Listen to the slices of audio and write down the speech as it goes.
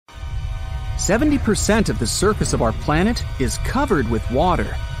70% of the surface of our planet is covered with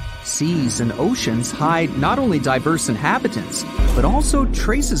water. Seas and oceans hide not only diverse inhabitants, but also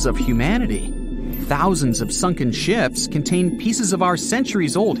traces of humanity. Thousands of sunken ships contain pieces of our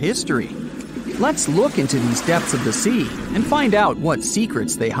centuries-old history. Let's look into these depths of the sea and find out what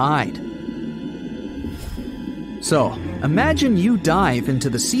secrets they hide. So, imagine you dive into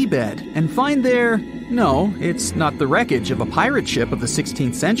the seabed and find there, no, it's not the wreckage of a pirate ship of the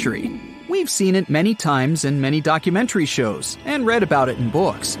 16th century. We've seen it many times in many documentary shows and read about it in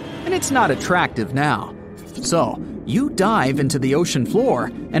books, and it's not attractive now. So, you dive into the ocean floor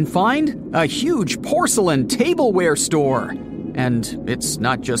and find a huge porcelain tableware store. And it's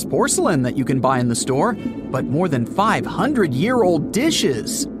not just porcelain that you can buy in the store, but more than 500-year-old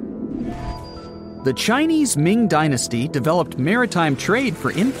dishes. The Chinese Ming Dynasty developed maritime trade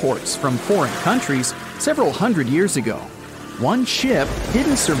for imports from foreign countries several hundred years ago. One ship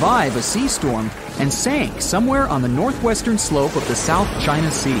didn't survive a sea storm and sank somewhere on the northwestern slope of the South China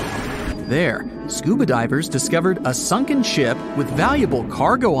Sea. There, scuba divers discovered a sunken ship with valuable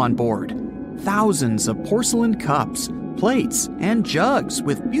cargo on board. Thousands of porcelain cups, plates, and jugs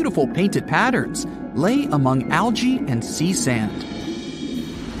with beautiful painted patterns lay among algae and sea sand.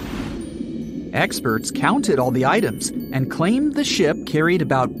 Experts counted all the items and claimed the ship carried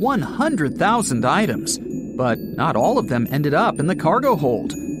about 100,000 items, but not all of them ended up in the cargo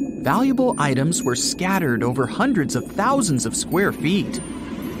hold. Valuable items were scattered over hundreds of thousands of square feet.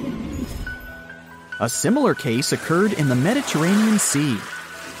 A similar case occurred in the Mediterranean Sea.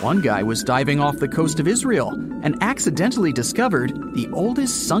 One guy was diving off the coast of Israel and accidentally discovered the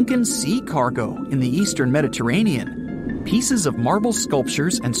oldest sunken sea cargo in the eastern Mediterranean. Pieces of marble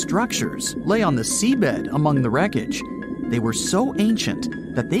sculptures and structures lay on the seabed among the wreckage. They were so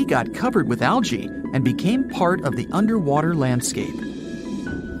ancient that they got covered with algae and became part of the underwater landscape.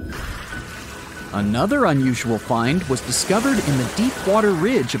 Another unusual find was discovered in the deep water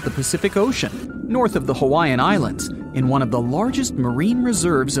ridge of the Pacific Ocean, north of the Hawaiian Islands, in one of the largest marine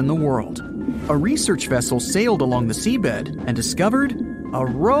reserves in the world. A research vessel sailed along the seabed and discovered a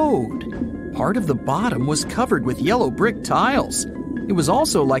road. Part of the bottom was covered with yellow brick tiles. It was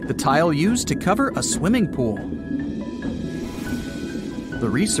also like the tile used to cover a swimming pool. The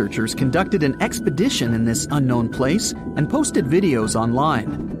researchers conducted an expedition in this unknown place and posted videos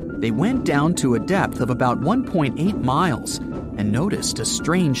online. They went down to a depth of about 1.8 miles and noticed a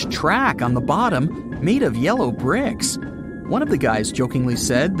strange track on the bottom made of yellow bricks. One of the guys jokingly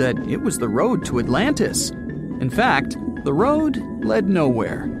said that it was the road to Atlantis. In fact, the road led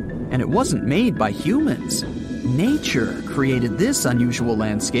nowhere, and it wasn't made by humans. Nature created this unusual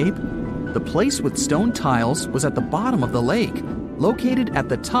landscape. The place with stone tiles was at the bottom of the lake, located at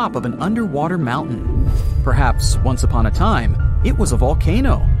the top of an underwater mountain. Perhaps once upon a time, it was a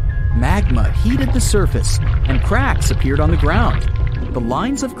volcano. Magma heated the surface, and cracks appeared on the ground. The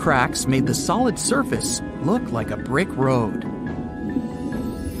lines of cracks made the solid surface look like a brick road.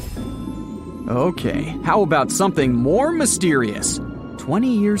 Okay, how about something more mysterious? 20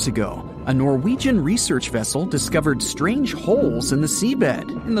 years ago, a Norwegian research vessel discovered strange holes in the seabed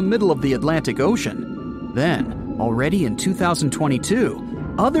in the middle of the Atlantic Ocean. Then, already in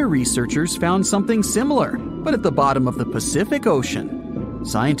 2022, other researchers found something similar, but at the bottom of the Pacific Ocean.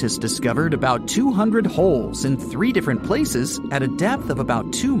 Scientists discovered about 200 holes in 3 different places at a depth of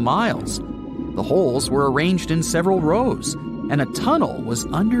about 2 miles. The holes were arranged in several rows, and a tunnel was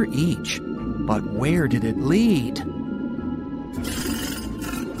under each. But where did it lead?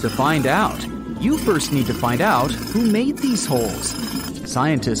 To find out, you first need to find out who made these holes.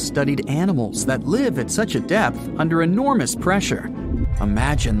 Scientists studied animals that live at such a depth under enormous pressure.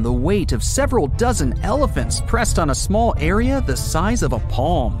 Imagine the weight of several dozen elephants pressed on a small area the size of a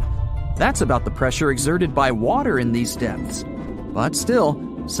palm. That's about the pressure exerted by water in these depths. But still,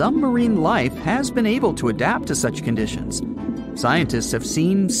 some marine life has been able to adapt to such conditions. Scientists have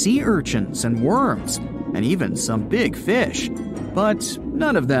seen sea urchins and worms, and even some big fish. But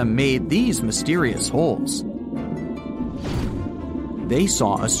none of them made these mysterious holes. They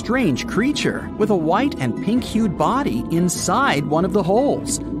saw a strange creature with a white and pink-hued body inside one of the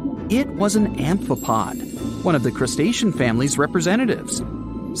holes. It was an amphipod, one of the crustacean family's representatives.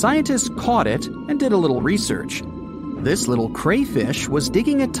 Scientists caught it and did a little research. This little crayfish was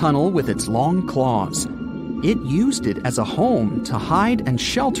digging a tunnel with its long claws. It used it as a home to hide and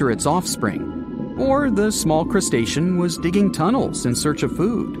shelter its offspring. Or the small crustacean was digging tunnels in search of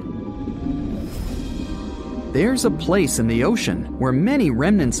food. There's a place in the ocean where many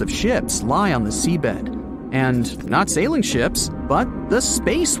remnants of ships lie on the seabed. And not sailing ships, but the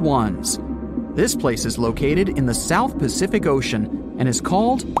space ones. This place is located in the South Pacific Ocean and is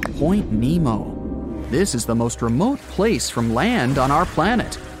called Point Nemo. This is the most remote place from land on our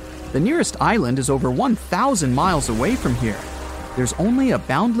planet. The nearest island is over 1,000 miles away from here. There's only a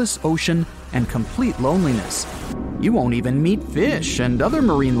boundless ocean and complete loneliness. You won't even meet fish and other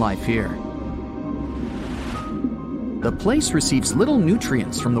marine life here. The place receives little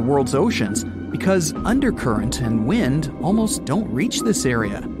nutrients from the world's oceans because undercurrent and wind almost don't reach this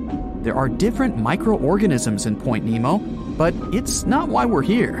area. There are different microorganisms in Point Nemo, but it's not why we're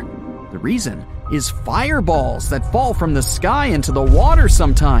here. The reason is fireballs that fall from the sky into the water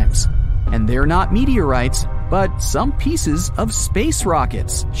sometimes. And they're not meteorites, but some pieces of space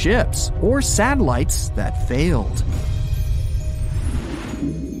rockets, ships, or satellites that failed.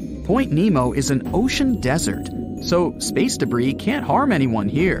 Point Nemo is an ocean desert, so space debris can't harm anyone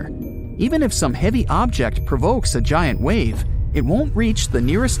here. Even if some heavy object provokes a giant wave, it won't reach the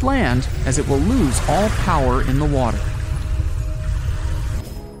nearest land as it will lose all power in the water.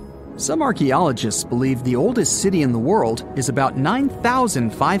 Some archaeologists believe the oldest city in the world is about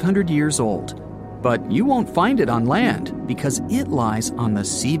 9,500 years old. But you won't find it on land because it lies on the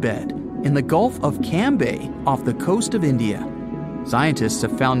seabed in the Gulf of Cambay off the coast of India. Scientists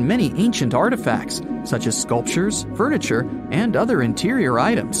have found many ancient artifacts, such as sculptures, furniture, and other interior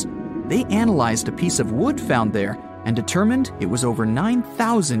items. They analyzed a piece of wood found there and determined it was over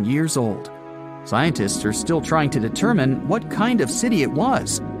 9,000 years old. Scientists are still trying to determine what kind of city it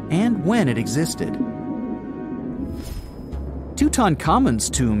was and when it existed. Tutankhamun's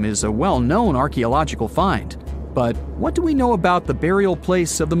tomb is a well-known archaeological find. But what do we know about the burial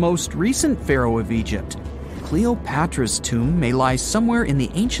place of the most recent pharaoh of Egypt? Cleopatra's tomb may lie somewhere in the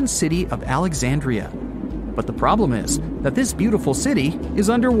ancient city of Alexandria. But the problem is that this beautiful city is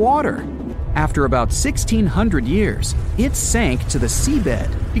underwater. After about 1,600 years, it sank to the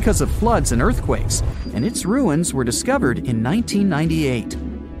seabed because of floods and earthquakes, and its ruins were discovered in 1998.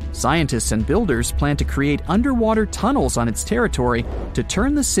 Scientists and builders plan to create underwater tunnels on its territory to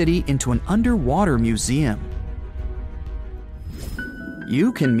turn the city into an underwater museum.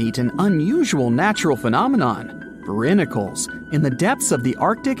 You can meet an unusual natural phenomenon, brinicles, in the depths of the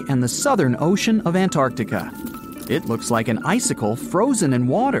Arctic and the southern ocean of Antarctica. It looks like an icicle frozen in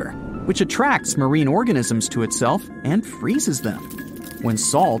water, which attracts marine organisms to itself and freezes them. When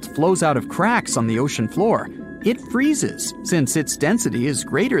salt flows out of cracks on the ocean floor, it freezes, since its density is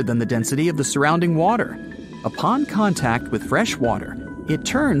greater than the density of the surrounding water. Upon contact with fresh water, it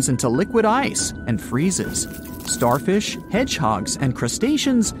turns into liquid ice and freezes. Starfish, hedgehogs, and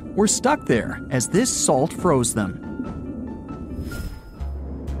crustaceans were stuck there as this salt froze them.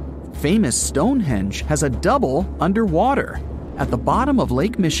 Famous Stonehenge has a double underwater. At the bottom of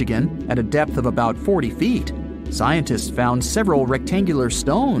Lake Michigan, at a depth of about 40 feet, scientists found several rectangular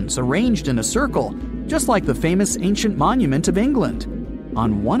stones arranged in a circle, just like the famous ancient monument of England.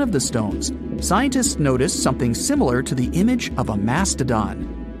 On one of the stones, scientists noticed something similar to the image of a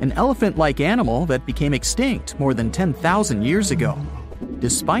mastodon, an elephant-like animal that became extinct more than 10,000 years ago.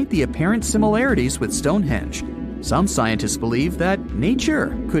 Despite the apparent similarities with Stonehenge, some scientists believe that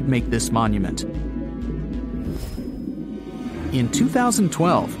nature could make this monument. In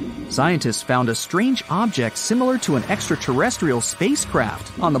 2012, scientists found a strange object similar to an extraterrestrial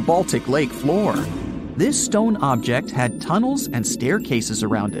spacecraft on the Baltic Lake floor. This stone object had tunnels and staircases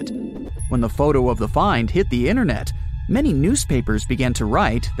around it. When the photo of the find hit the internet, many newspapers began to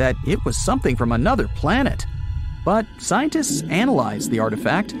write that it was something from another planet. But scientists analyzed the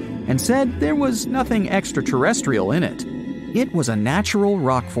artifact and said there was nothing extraterrestrial in it. It was a natural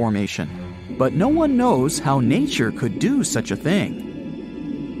rock formation, but no one knows how nature could do such a thing.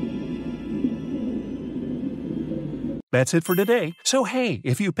 That's it for today. So hey,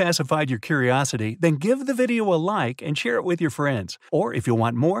 if you pacified your curiosity, then give the video a like and share it with your friends. Or if you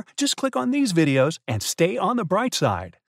want more, just click on these videos and stay on the bright side.